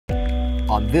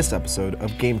on this episode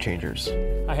of Game Changers.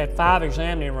 I had 5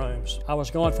 examining rooms. I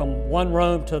was going from one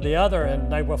room to the other,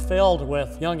 and they were filled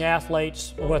with young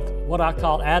athletes with what I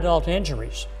call adult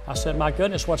injuries. I said, my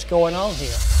goodness, what's going on here?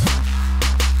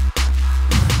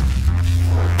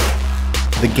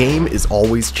 The game is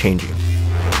always changing.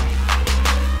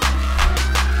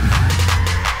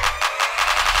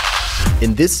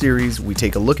 In this series, we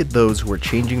take a look at those who are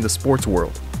changing the sports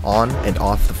world, on and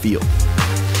off the field.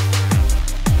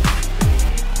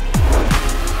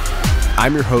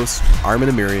 I'm your host, Armin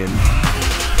Amirian,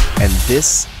 and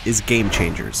this is Game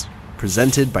Changers,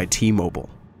 presented by T-Mobile.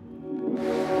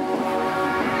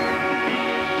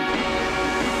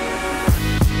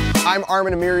 I'm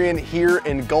Armin Amirian here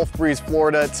in Gulf Breeze,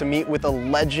 Florida to meet with a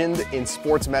legend in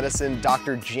sports medicine,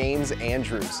 Dr. James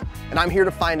Andrews. And I'm here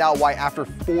to find out why after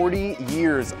 40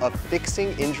 years of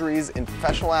fixing injuries in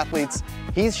professional athletes,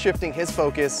 he's shifting his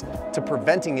focus to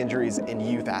preventing injuries in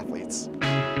youth athletes.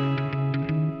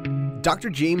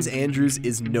 Dr. James Andrews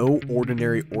is no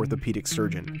ordinary orthopedic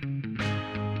surgeon.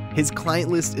 His client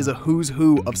list is a who's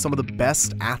who of some of the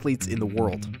best athletes in the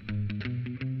world.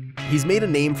 He's made a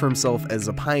name for himself as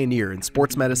a pioneer in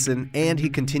sports medicine, and he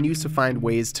continues to find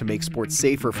ways to make sports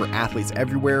safer for athletes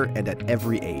everywhere and at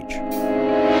every age.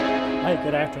 Hey,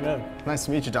 good afternoon. Nice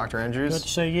to meet you, Dr. Andrews. Good to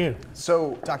see you.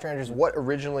 So, Dr. Andrews, what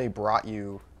originally brought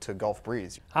you to Gulf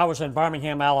Breeze? I was in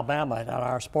Birmingham, Alabama at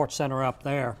our sports center up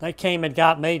there. They came and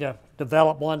got me to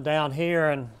develop one down here,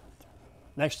 and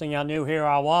next thing I knew, here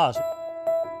I was.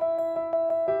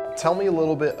 Tell me a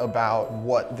little bit about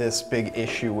what this big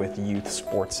issue with youth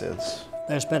sports is.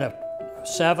 There's been a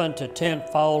 7 to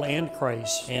 10-fold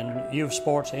increase in youth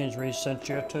sports injuries since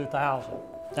year 2000.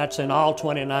 That's in all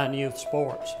 29 youth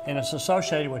sports, and it's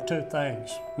associated with 2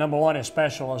 things. Number one is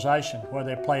specialization, where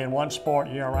they play in one sport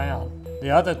year-round. The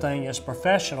other thing is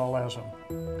professionalism.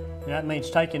 That means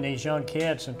taking these young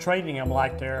kids and treating them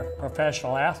like they're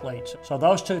professional athletes. So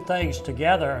those 2 things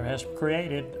together has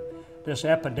created this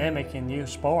epidemic in youth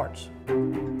sports.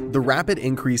 The rapid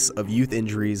increase of youth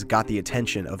injuries got the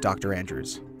attention of Dr.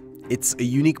 Andrews. It's a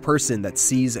unique person that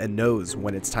sees and knows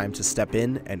when it's time to step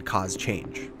in and cause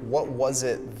change. What was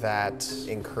it that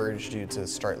encouraged you to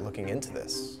start looking into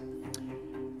this?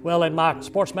 Well, in my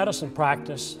sports medicine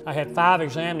practice, I had 5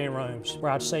 examining rooms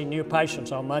where I'd see new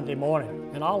patients on Monday morning.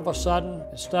 And all of a sudden,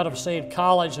 instead of seeing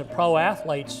college and pro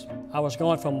athletes, I was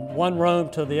going from one room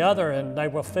to the other, and they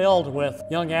were filled with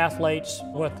young athletes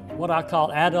with what I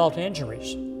call adult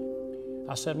injuries.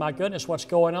 I said, my goodness, what's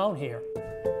going on here?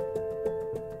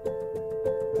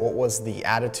 What was the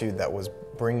attitude that was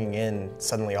bringing in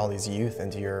suddenly all these youth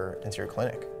into your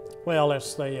clinic? Well,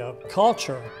 it's the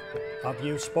culture of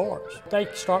youth sports. They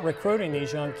start recruiting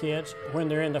these young kids when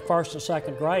they're in the 1st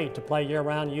and 2nd grade to play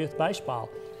year-round youth baseball.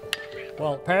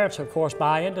 Well, parents, of course,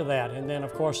 buy into that, and then,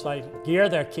 of course, they gear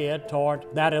their kid toward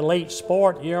that elite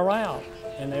sport year-round,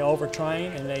 and they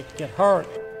overtrain and they get hurt.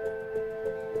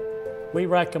 We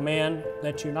recommend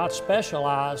that you not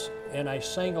specialize in a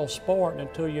single sport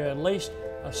until you're at least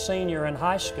a senior in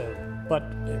high school. But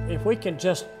if we can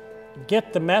just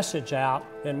get the message out,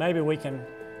 then maybe we can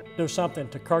do something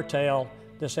to curtail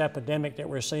this epidemic that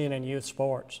we're seeing in youth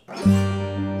sports.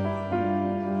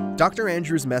 Dr.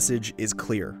 Andrews' message is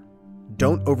clear.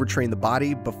 Don't overtrain the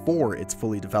body before it's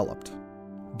fully developed.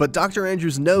 But Dr.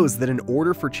 Andrews knows that in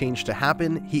order for change to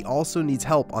happen, he also needs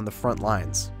help on the front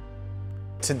lines.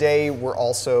 Today, we're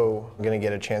also going to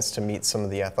get a chance to meet some of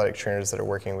the athletic trainers that are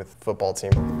working with the football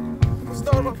team.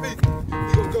 Start on my feet.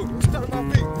 Start on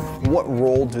my feet. What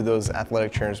role do those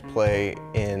athletic trainers play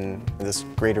in this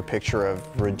greater picture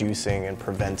of reducing and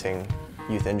preventing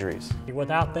youth injuries?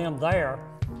 Without them there,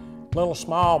 little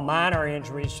small minor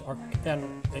injuries are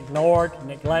then ignored,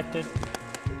 neglected,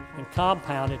 and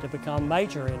compounded to become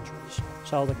major injuries.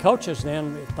 So the coaches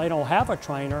then, if they don't have a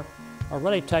trainer, are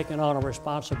really taking on a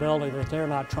responsibility that they're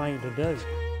not trained to do.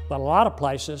 But a lot of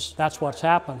places, that's what's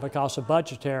happened because of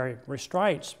budgetary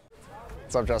restraints.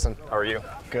 What's up, Justin? How are you?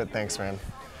 Good, thanks, man.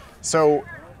 So,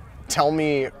 tell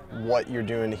me what you're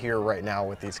doing here right now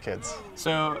with these kids.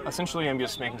 So essentially I'm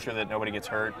just making sure that nobody gets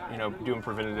hurt, doing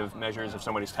preventative measures. If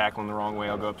somebody's tackling the wrong way,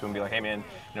 I'll go up to them and be like, hey man,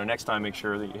 next time make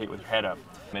sure that you hit with your head up.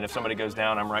 And if somebody goes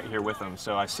down, I'm right here with them.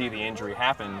 So I see the injury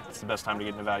happen, it's the best time to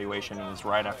get an evaluation, and it's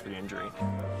right after the injury.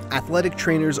 Athletic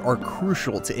trainers are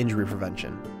crucial to injury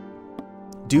prevention.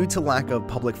 Due to lack of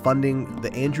public funding,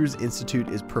 the Andrews Institute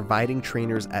is providing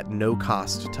trainers at no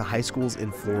cost to high schools in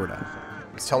Florida.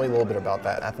 Tell me a little bit about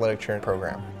that athletic training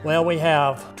program. Well, we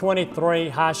have 23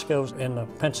 high schools in the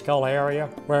Pensacola area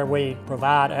where we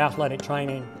provide athletic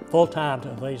training full-time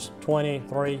to these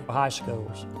 23 high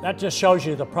schools. That just shows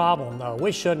you the problem, though.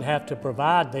 We shouldn't have to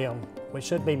provide them We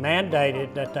should be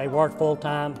mandated that they work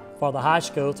full-time for the high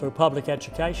school through public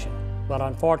education, but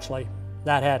unfortunately,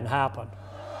 that hadn't happened.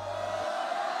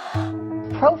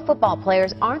 Pro football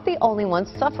players aren't the only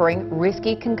ones suffering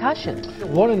risky concussions.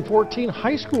 1 in 14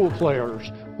 high school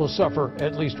players will suffer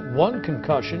at least one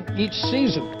concussion each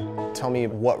season. Tell me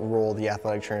what role the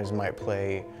athletic trainers might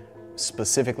play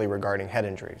specifically regarding head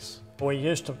injuries. We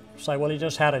used to say, well, he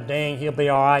just had a ding, he'll be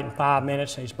all right in 5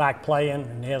 minutes, he's back playing,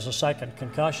 and he has a second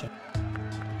concussion.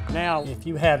 Now, if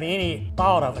you have any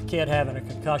thought of a kid having a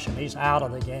concussion, he's out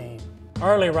of the game.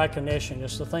 Early recognition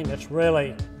is the thing that's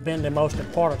really been the most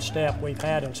important step we've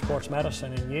had in sports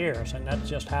medicine in years, and that's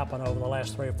just happened over the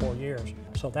last 3 or 4 years.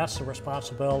 So that's the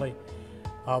responsibility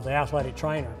of the athletic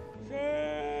trainer.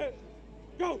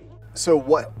 Go! So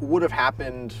what would have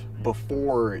happened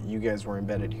before you guys were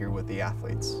embedded here with the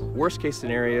athletes? Worst case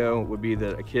scenario would be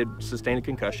that a kid sustained a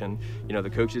concussion. You know, the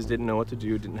coaches didn't know what to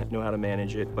do, didn't know how to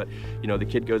manage it, but you know, the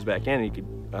kid goes back in and he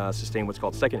could sustain what's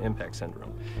called second impact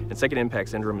syndrome. And second impact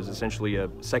syndrome is essentially a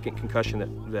second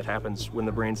concussion that happens when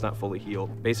the brain's not fully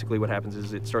healed. Basically what happens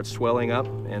is it starts swelling up,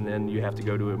 and then you have to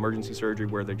go to emergency surgery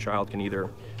where the child can either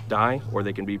die or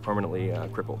they can be permanently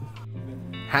crippled.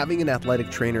 Having an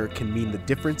athletic trainer can mean the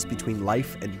difference between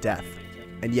life and death,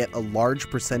 and yet a large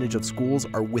percentage of schools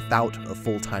are without a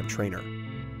full-time trainer.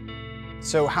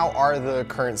 So how are the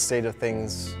current state of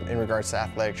things in regards to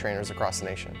athletic trainers across the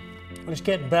nation? It's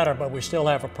getting better, but we still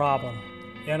have a problem.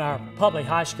 In our public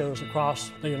high schools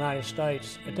across the United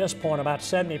States, at this point about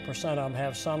 70% of them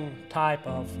have some type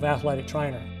of athletic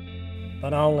trainer,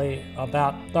 but only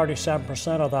about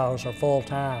 37% of those are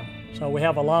full-time. So we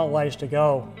have a long ways to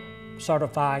go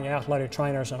certifying athletic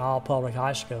trainers in all public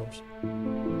high schools.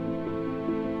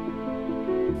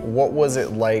 What was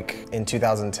it like in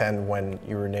 2010 when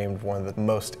you were named one of the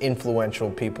most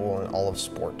influential people in all of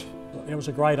sport? It was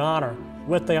a great honor.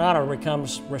 With the honor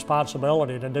comes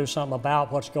responsibility to do something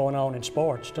about what's going on in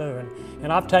sports too,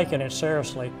 and I've taken it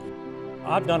seriously.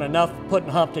 I've done enough putting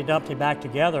Humpty Dumpty back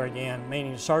together again,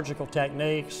 meaning surgical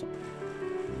techniques.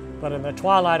 But in the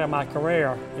twilight of my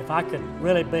career, if I could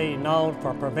really be known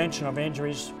for prevention of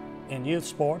injuries in youth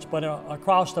sports, but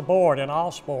across the board in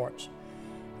all sports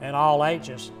and all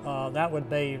ages, that would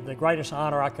be the greatest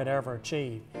honor I could ever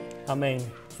achieve. I mean,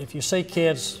 if you see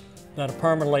kids that are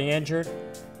permanently injured,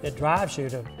 it drives you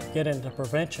to get into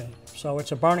prevention. So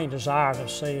it's a burning desire to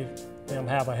see them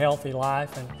have a healthy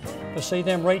life and to see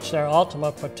them reach their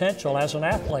ultimate potential as an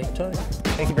athlete too.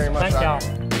 Thank you very much. Thank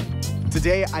y'all.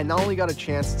 Today, I not only got a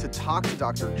chance to talk to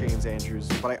Dr. James Andrews,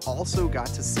 but I also got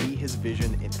to see his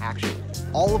vision in action.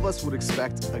 All of us would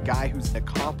expect a guy who's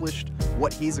accomplished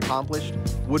what he's accomplished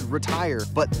would retire,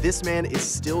 but this man is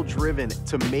still driven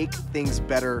to make things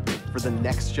better for the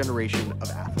next generation of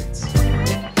athletes.